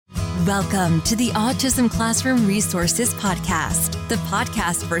Welcome to the Autism Classroom Resources Podcast, the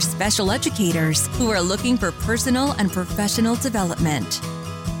podcast for special educators who are looking for personal and professional development.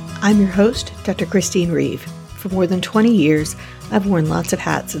 I'm your host, Dr. Christine Reeve. For more than 20 years, I've worn lots of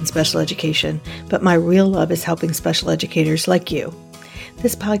hats in special education, but my real love is helping special educators like you.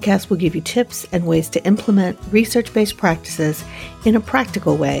 This podcast will give you tips and ways to implement research-based practices in a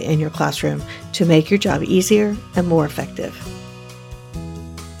practical way in your classroom to make your job easier and more effective.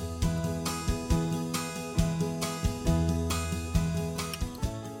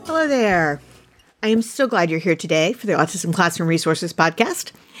 Hello there. I am so glad you're here today for the Autism Classroom Resources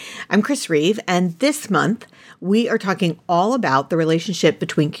Podcast. I'm Chris Reeve, and this month we are talking all about the relationship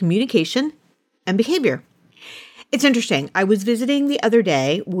between communication and behavior. It's interesting. I was visiting the other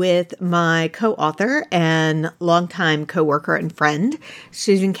day with my co-author and longtime co-worker and friend,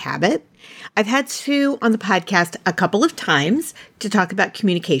 Susan Cabot. I've had Sue on the podcast a couple of times to talk about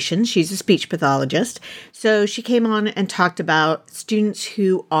communication. She's a speech pathologist. So she came on and talked about students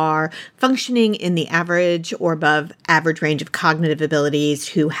who are functioning in the average or above average range of cognitive abilities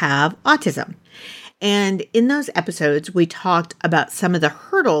who have autism. And in those episodes, we talked about some of the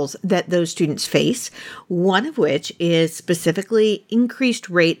hurdles that those students face, one of which is specifically increased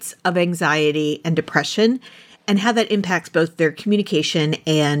rates of anxiety and depression, and how that impacts both their communication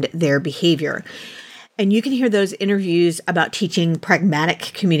and their behavior. And you can hear those interviews about teaching pragmatic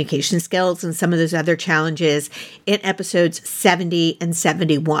communication skills and some of those other challenges in episodes 70 and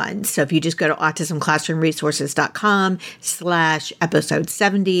 71. So if you just go to autismclassroomresources.com/episode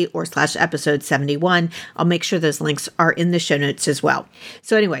 70 or /episode 71, I'll make sure those links are in the show notes as well.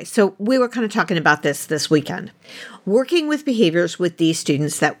 So anyway, so we were kind of talking about this weekend. Working with behaviors with these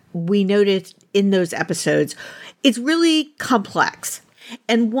students that we noted in those episodes, it's really complex.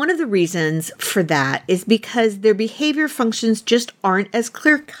 And one of the reasons for that is because their behavior functions just aren't as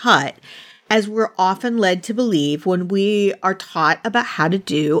clear-cut as we're often led to believe when we are taught about how to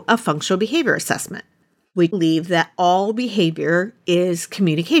do a functional behavior assessment. We believe that all behavior is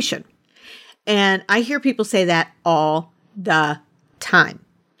communication. And I hear people say that all the time.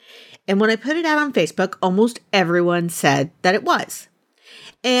 And when I put it out on Facebook, almost everyone said that it was.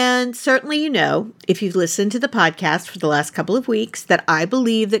 And certainly, you know, if you've listened to the podcast for the last couple of weeks, that I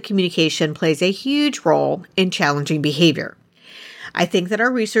believe that communication plays a huge role in challenging behavior. I think that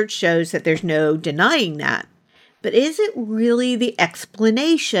our research shows that there's no denying that. But is it really the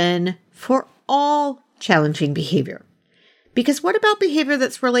explanation for all challenging behavior? Because what about behavior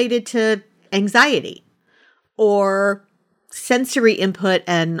that's related to anxiety or sensory input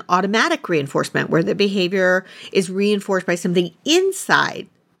and automatic reinforcement, where the behavior is reinforced by something inside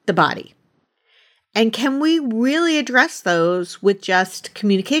the body? And can we really address those with just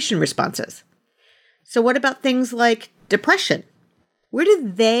communication responses? So what about things like depression? Where do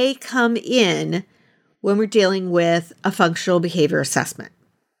they come in when we're dealing with a functional behavior assessment?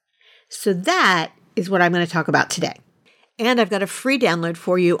 So that is what I'm going to talk about today. And I've got a free download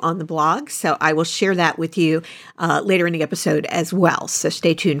for you on the blog, so I will share that with you later in the episode as well. So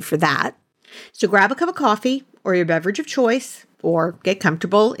stay tuned for that. So grab a cup of coffee or your beverage of choice, or get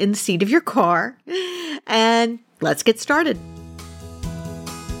comfortable in the seat of your car, and let's get started.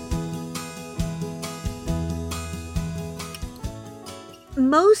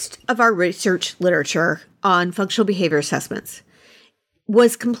 Most of our research literature on functional behavior assessments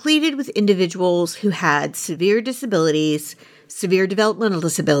was completed with individuals who had severe disabilities, severe developmental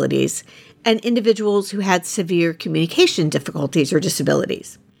disabilities, and individuals who had severe communication difficulties or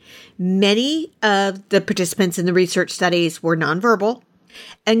disabilities. Many of the participants in the research studies were nonverbal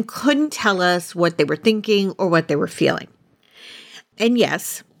and couldn't tell us what they were thinking or what they were feeling. And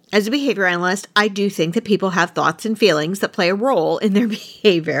yes, as a behavior analyst, I do think that people have thoughts and feelings that play a role in their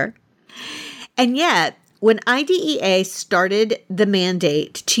behavior. And yet, when IDEA started the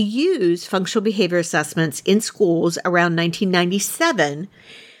mandate to use functional behavior assessments in schools around 1997,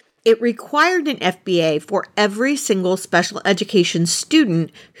 it required an FBA for every single special education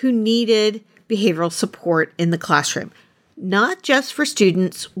student who needed behavioral support in the classroom, not just for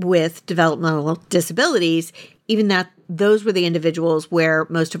students with developmental disabilities, even that those were the individuals where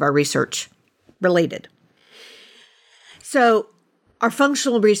most of our research related. So our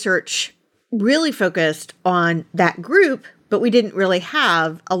functional research really focused on that group, but we didn't really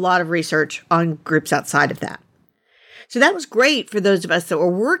have a lot of research on groups outside of that. So that was great for those of us that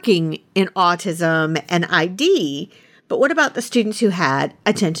were working in autism and ID, but what about the students who had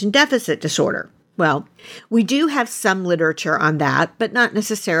attention deficit disorder? Well, we do have some literature on that, but not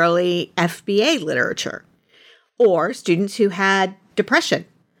necessarily FBA literature. Or students who had depression,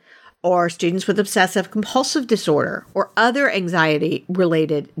 or students with obsessive compulsive disorder or other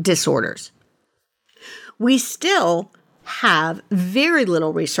anxiety-related disorders. We still have very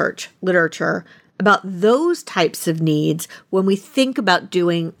little literature about those types of needs when we think about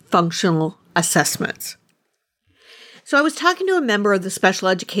doing functional assessments. So I was talking to a member of the Special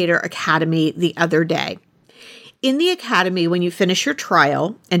Educator Academy the other day. In the Academy, when you finish your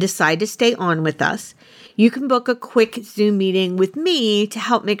trial and decide to stay on with us, you can book a quick Zoom meeting with me to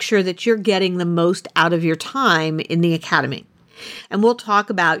help make sure that you're getting the most out of your time in the Academy. And we'll talk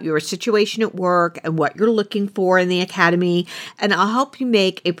about your situation at work and what you're looking for in the Academy, and I'll help you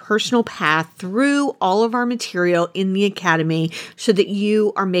make a personal path through all of our material in the Academy so that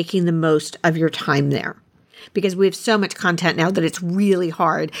you are making the most of your time there. Because we have so much content now that it's really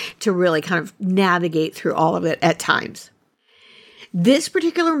hard to really kind of navigate through all of it at times. This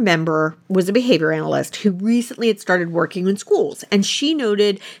particular member was a behavior analyst who recently had started working in schools, and she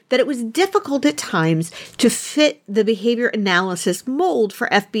noted that it was difficult at times to fit the behavior analysis mold for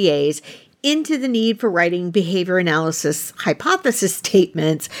FBAs into the need for writing behavior analysis hypothesis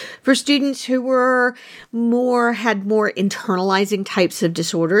statements for students who had more internalizing types of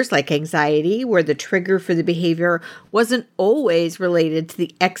disorders like anxiety, where the trigger for the behavior wasn't always related to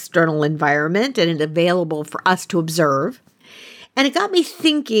the external environment and available for us to observe. And it got me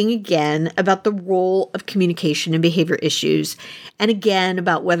thinking again about the role of communication in behavior issues, and again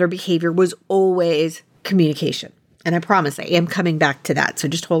about whether behavior was always communication. And I promise I am coming back to that, so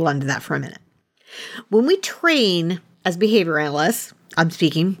just hold on to that for a minute. When we train as behavior analysts, I'm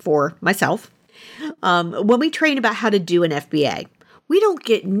speaking for myself, when we train about how to do an FBA, we don't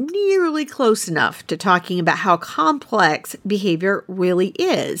get nearly close enough to talking about how complex behavior really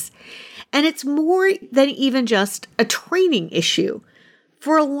is. And it's more than even just a training issue.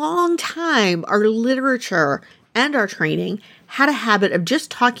 For a long time, our literature and our training had a habit of just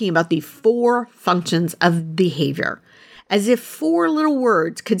talking about the 4 functions of behavior, as if 4 little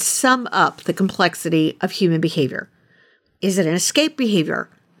words could sum up the complexity of human behavior. Is it an escape behavior,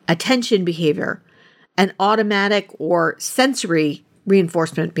 attention behavior, an automatic or sensory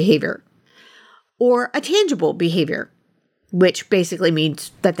reinforcement behavior, or a tangible behavior, which basically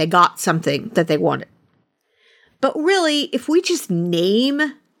means that they got something that they wanted? But really, if we just name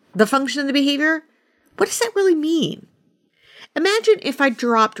the function of the behavior, what does that really mean? Imagine if I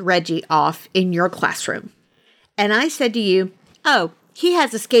dropped Reggie off in your classroom and I said to you, "Oh, he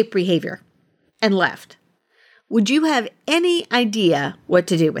has escape behavior," and left. Would you have any idea what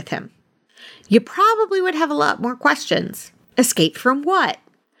to do with him? You probably would have a lot more questions. Escape from what?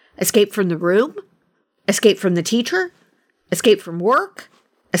 Escape from the room? Escape from the teacher? Escape from work?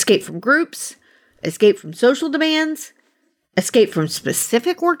 Escape from groups? Escape from social demands? Escape from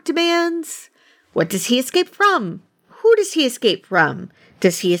specific work demands? What does he escape from? Who does he escape from?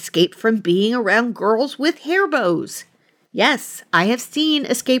 Does he escape from being around girls with hair bows? Yes, I have seen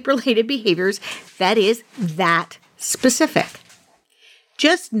escape-related behaviors that is that specific.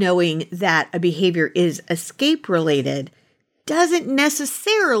 Just knowing that a behavior is escape-related doesn't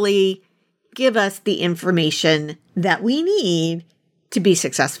necessarily give us the information that we need to be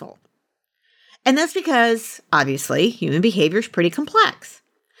successful. And that's because, obviously, human behavior is pretty complex.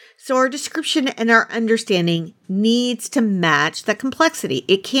 So our description and our understanding needs to match that complexity.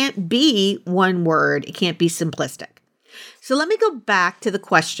 It can't be one word. It can't be simplistic. So let me go back to the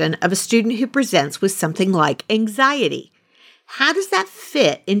question of a student who presents with something like anxiety. How does that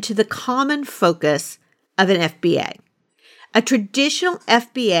fit into the common focus of an FBA? A traditional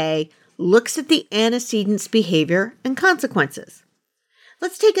FBA looks at the antecedent's behavior and consequences.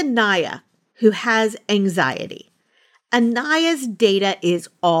 Let's take Anaya, who has anxiety. Anaya's data is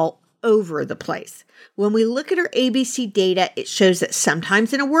all over the place. When we look at her ABC data, it shows that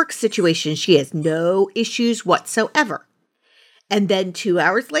sometimes in a work situation, she has no issues whatsoever. And then 2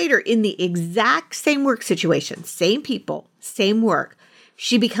 hours later, in the exact same work situation, same people, same work,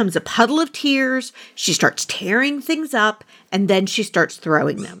 she becomes a puddle of tears, she starts tearing things up, and then she starts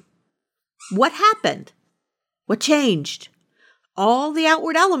throwing them. What happened? What changed? All the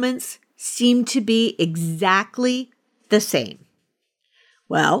outward elements seem to be exactly the same.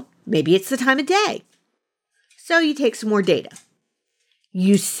 Well, maybe it's the time of day. So you take some more data.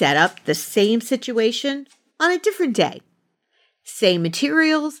 You set up the same situation on a different day. Same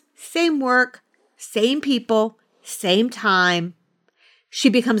materials, same work, same people, same time. She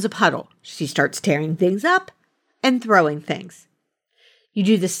becomes a puddle. She starts tearing things up and throwing things. You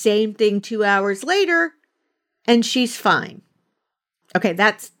do the same thing 2 hours later, and she's fine. Okay,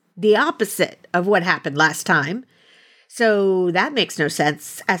 that's the opposite of what happened last time. So that makes no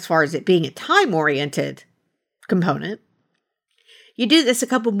sense as far as it being a time-oriented component. You do this a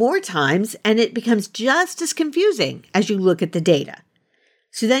couple more times and it becomes just as confusing as you look at the data.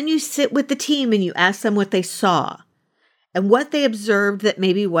 So then you sit with the team and you ask them what they saw and what they observed that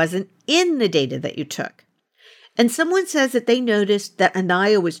maybe wasn't in the data that you took. And someone says that they noticed that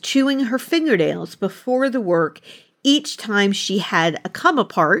Anaya was chewing her fingernails before the work each time she had a come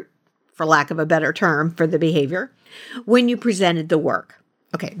apart, for lack of a better term for the behavior, when you presented the work.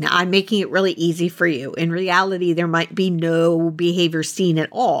 Okay, now I'm making it really easy for you. In reality, there might be no behavior seen at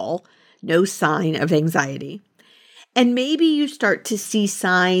all, no sign of anxiety. And maybe you start to see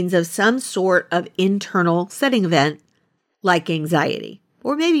signs of some sort of internal setting event like anxiety.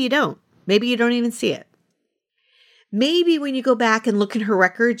 Or maybe you don't. Maybe you don't even see it. Maybe when you go back and look in her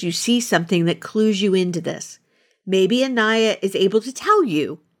records, you see something that clues you into this. Maybe Anaya is able to tell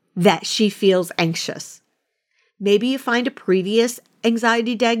you that she feels anxious. Maybe you find a previous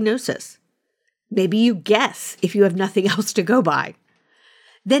anxiety diagnosis. Maybe you guess if you have nothing else to go by.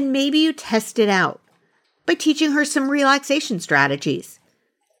 Then maybe you test it out by teaching her some relaxation strategies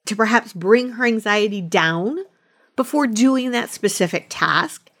to perhaps bring her anxiety down before doing that specific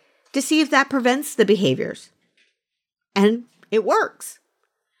task to see if that prevents the behaviors. And it works.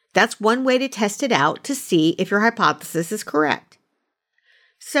 That's one way to test it out to see if your hypothesis is correct.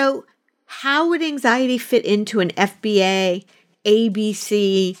 So, how would anxiety fit into an FBA,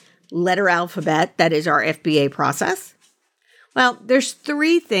 ABC, letter alphabet, that is our FBA process? Well, there's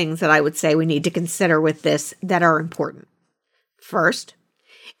 3 things that I would say we need to consider with this that are important. First,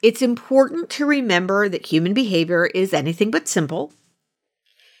 it's important to remember that human behavior is anything but simple.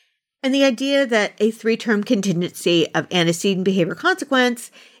 And the idea that a 3-term contingency of antecedent behavior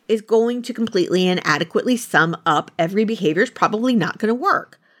consequence is going to completely and adequately sum up every behavior is probably not going to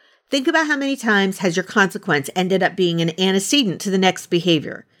work. Think about how many times has your consequence ended up being an antecedent to the next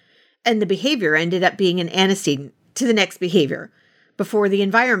behavior, and the behavior ended up being an antecedent to the next behavior before the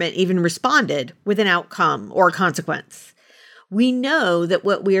environment even responded with an outcome or a consequence. We know that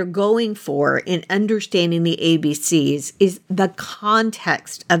what we are going for in understanding the ABCs is the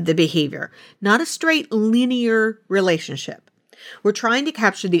context of the behavior, not a straight linear relationship. We're trying to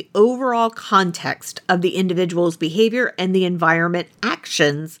capture the overall context of the individual's behavior and the environment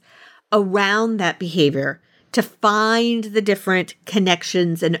actions around that behavior to find the different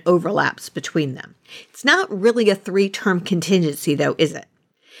connections and overlaps between them. It's not really a 3-term contingency, though, is it?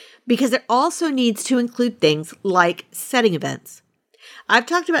 Because it also needs to include things like setting events. I've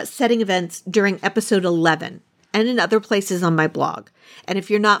talked about setting events during episode 11 and in other places on my blog. And if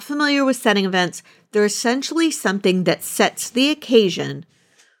you're not familiar with setting events, they're essentially something that sets the occasion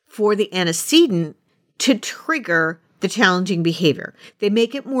for the antecedent to trigger the challenging behavior. They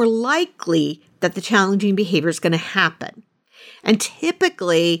make it more likely that the challenging behavior is going to happen. And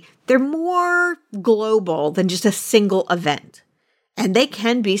typically, they're more global than just a single event. And they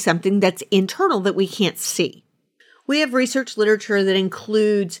can be something that's internal that we can't see. We have research literature that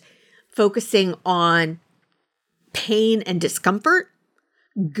includes focusing on pain and discomfort,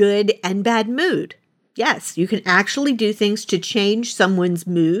 good and bad mood. Yes, you can actually do things to change someone's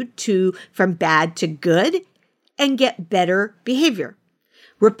mood from bad to good and get better behavior.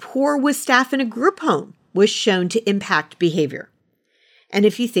 Rapport with staff in a group home was shown to impact behavior. And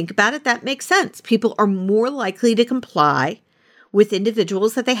if you think about it, that makes sense. People are more likely to comply with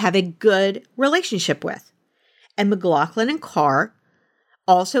individuals that they have a good relationship with. And McLaughlin and Carr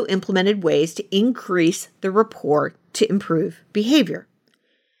also implemented ways to increase the rapport to improve behavior.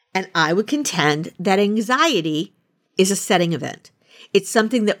 And I would contend that anxiety is a setting event. It's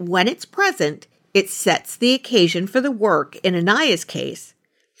something that when it's present, it sets the occasion for the work, in Anaya's case,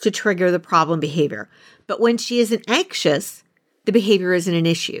 to trigger the problem behavior. But when she isn't anxious, the behavior isn't an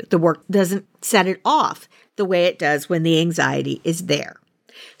issue. The work doesn't set it off the way it does when the anxiety is there.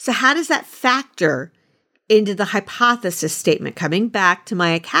 So how does that factor into the hypothesis statement? Coming back to my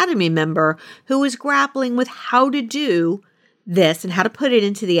Academy member who was grappling with how to do this and how to put it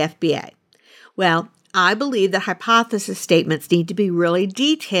into the FBA. Well, I believe that hypothesis statements need to be really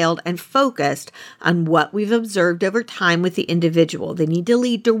detailed and focused on what we've observed over time with the individual. They need to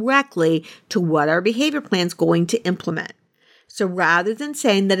lead directly to what our behavior plan is going to implement. So rather than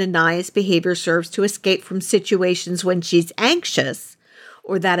saying that Anaya's behavior serves to escape from situations when she's anxious,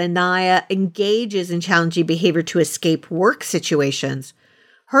 or that Anaya engages in challenging behavior to escape work situations,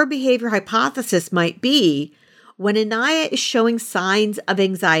 her behavior hypothesis might be when Anaya is showing signs of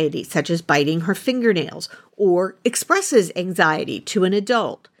anxiety, such as biting her fingernails, or expresses anxiety to an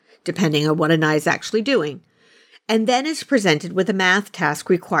adult, depending on what Anaya is actually doing, and then is presented with a math task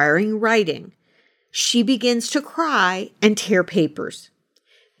requiring writing, she begins to cry and tear papers.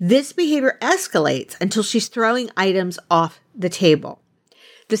 This behavior escalates until she's throwing items off the table.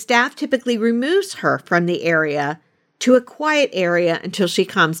 The staff typically removes her from the area to a quiet area until she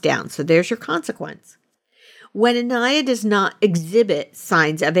calms down. So there's your consequence. When Anaya does not exhibit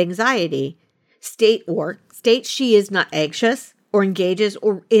signs of anxiety, states she is not anxious, or engages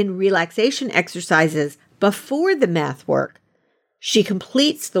in relaxation exercises before the math work, she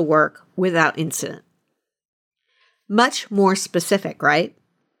completes the work without incident. Much more specific, right?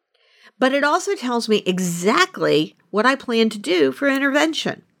 But it also tells me exactly what I plan to do for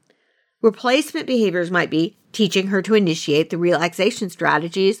intervention. Replacement behaviors might be teaching her to initiate the relaxation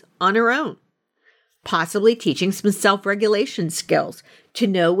strategies on her own, possibly teaching some self-regulation skills to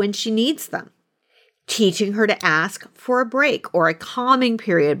know when she needs them, teaching her to ask for a break or a calming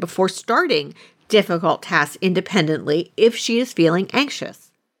period before starting difficult tasks independently if she is feeling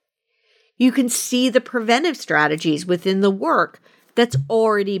anxious. You can see the preventive strategies within the work that's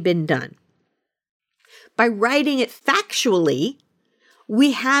already been done. By writing it factually,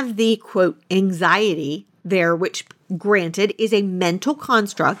 we have the, quote, anxiety there, which granted is a mental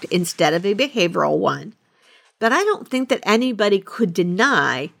construct instead of a behavioral one, but I don't think that anybody could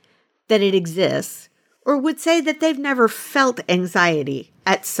deny that it exists or would say that they've never felt anxiety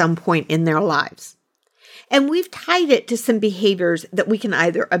at some point in their lives. And we've tied it to some behaviors that we can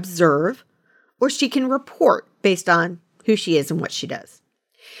either observe or she can report based on who she is and what she does.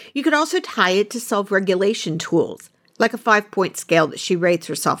 You could also tie it to self-regulation tools, like a 5-point scale that she rates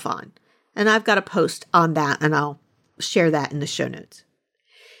herself on. And I've got a post on that, and I'll share that in the show notes.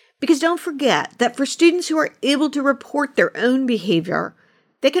 Because don't forget that for students who are able to report their own behavior,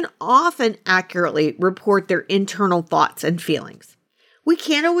 they can often accurately report their internal thoughts and feelings. We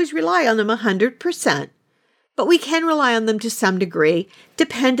can't always rely on them 100%, but we can rely on them to some degree,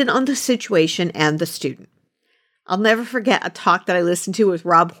 dependent on the situation and the student. I'll never forget a talk that I listened to with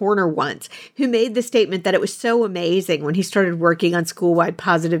Rob Horner once, who made the statement that it was so amazing when he started working on school-wide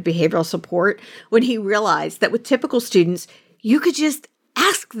positive behavioral support, when he realized that with typical students, you could just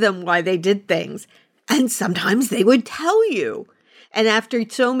ask them why they did things, and sometimes they would tell you. And after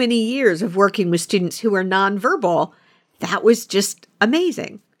so many years of working with students who are nonverbal, that was just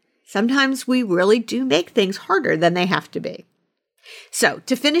amazing. Sometimes we really do make things harder than they have to be. So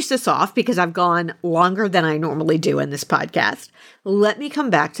to finish this off, because I've gone longer than I normally do in this podcast, let me come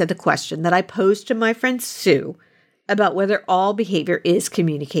back to the question that I posed to my friend Sue about whether all behavior is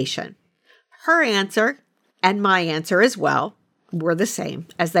communication. Her answer, and my answer as well, were the same,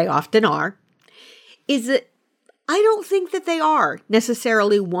 as they often are, is that I don't think that they are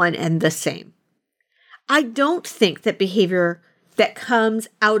necessarily one and the same. I don't think that behavior that comes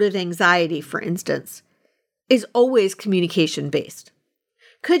out of anxiety, for instance, is always communication-based.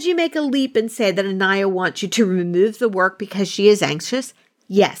 Could you make a leap and say that Anaya wants you to remove the work because she is anxious?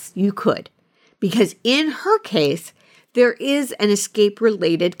 Yes, you could. Because in her case, there is an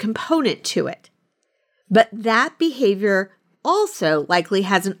escape-related component to it. But that behavior also likely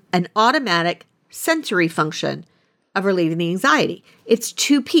has an automatic sensory function of relieving the anxiety. It's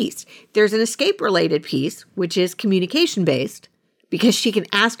two-piece. There's an escape-related piece, which is communication-based, because she can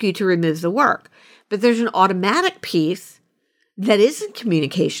ask you to remove the work. But there's an automatic piece that isn't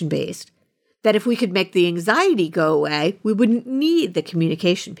communication-based, that if we could make the anxiety go away, we wouldn't need the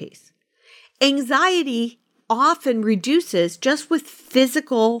communication piece. Anxiety often reduces just with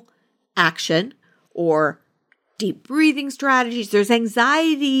physical action or deep breathing strategies. There's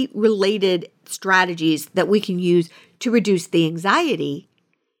anxiety-related strategies that we can use to reduce the anxiety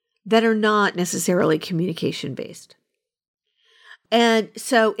that are not necessarily communication-based. And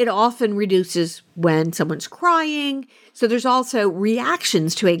so it often reduces when someone's crying. So there's also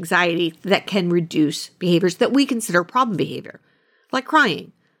reactions to anxiety that can reduce behaviors that we consider problem behavior, like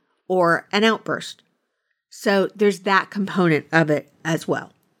crying or an outburst. So there's that component of it as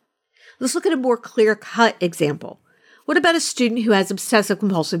well. Let's look at a more clear-cut example. What about a student who has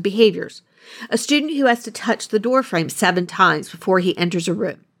obsessive-compulsive behaviors? A student who has to touch the door frame 7 times before he enters a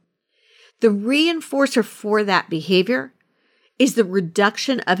room. The reinforcer for that behavior is the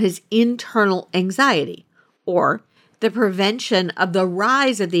reduction of his internal anxiety, or the prevention of the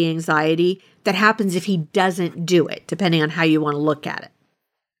rise of the anxiety that happens if he doesn't do it, depending on how you want to look at it.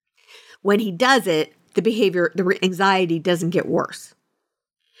 When he does it, the anxiety doesn't get worse.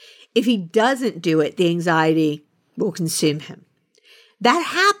 If he doesn't do it, the anxiety will consume him. That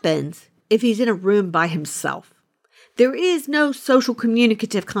happens if he's in a room by himself. There is no social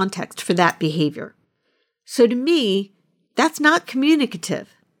communicative context for that behavior. So to me, that's not communicative.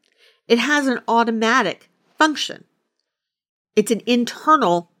 It has an automatic function. It's an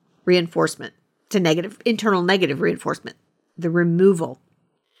internal reinforcement. It's a internal negative reinforcement, the removal.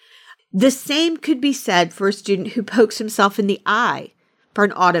 The same could be said for a student who pokes himself in the eye for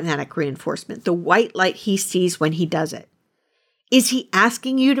an automatic reinforcement, the white light he sees when he does it. Is he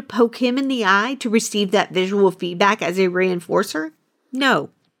asking you to poke him in the eye to receive that visual feedback as a reinforcer?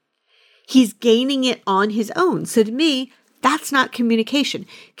 No. He's gaining it on his own. So to me, that's not communication.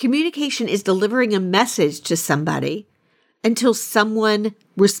 Communication is delivering a message to somebody until someone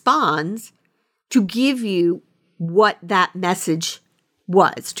responds to give you what that message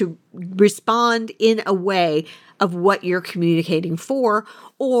was, to respond in a way of what you're communicating for,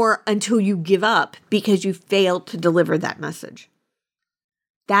 or until you give up because you failed to deliver that message.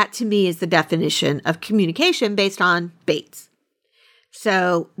 That to me is the definition of communication based on Bates.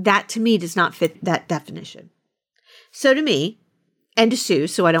 So that to me does not fit that definition. So to me, and to Sue,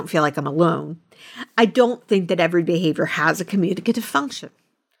 so I don't feel like I'm alone, I don't think that every behavior has a communicative function.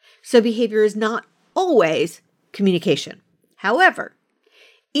 So behavior is not always communication. However,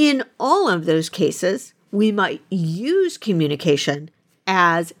 in all of those cases, we might use communication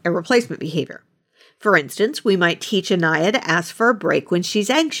as a replacement behavior. For instance, we might teach Anaya to ask for a break when she's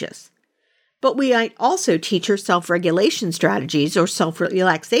anxious. But we might also teach her self-regulation strategies or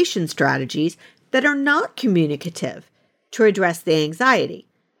self-relaxation strategies that are not communicative to address the anxiety.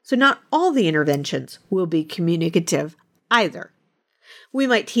 So not all the interventions will be communicative either. We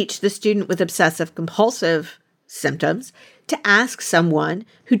might teach the student with obsessive-compulsive symptoms to ask someone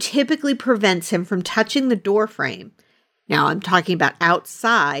who typically prevents him from touching the door frame. Now, I'm talking about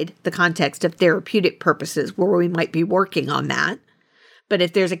outside the context of therapeutic purposes where we might be working on that. But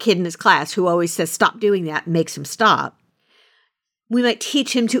if there's a kid in his class who always says, stop doing that, and makes him stop, we might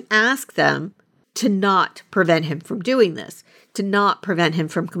teach him to ask them to not prevent him from doing this, to not prevent him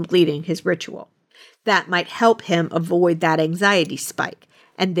from completing his ritual. That might help him avoid that anxiety spike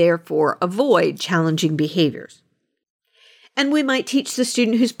and therefore avoid challenging behaviors. And we might teach the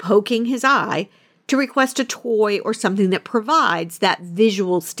student who's poking his eye to request a toy or something that provides that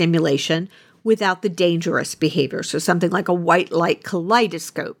visual stimulation without the dangerous behavior. So something like a white light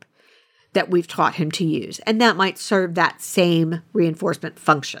kaleidoscope that we've taught him to use. And that might serve that same reinforcement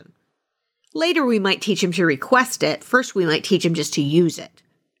function. Later, we might teach him to request it. First, we might teach him just to use it.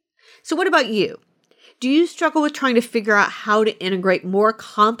 So what about you? Do you struggle with trying to figure out how to integrate more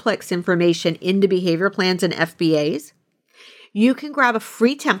complex information into behavior plans and FBAs? You can grab a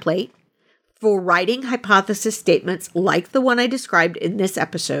free template for writing hypothesis statements like the one I described in this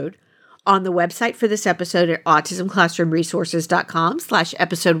episode on the website for this episode at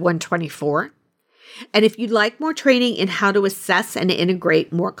autismclassroomresources.com/episode 124. And if you'd like more training in how to assess and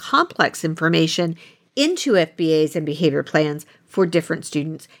integrate more complex information into FBAs and behavior plans for different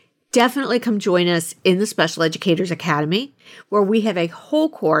students, definitely come join us in the Special Educators Academy, where we have a whole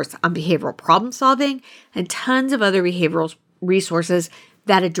course on behavioral problem solving and tons of other behavioral resources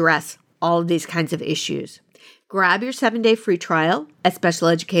that address all of these kinds of issues. Grab your 7-day free trial at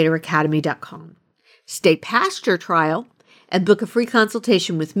specialeducatoracademy.com. Stay past your trial and book a free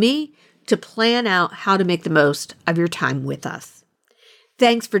consultation with me to plan out how to make the most of your time with us.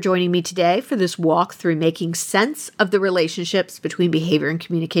 Thanks for joining me today for this walk through making sense of the relationships between behavior and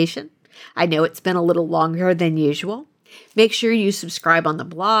communication. I know it's been a little longer than usual. Make sure you subscribe on the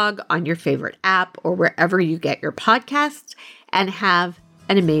blog, on your favorite app, or wherever you get your podcasts, and have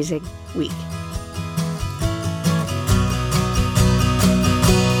an amazing week.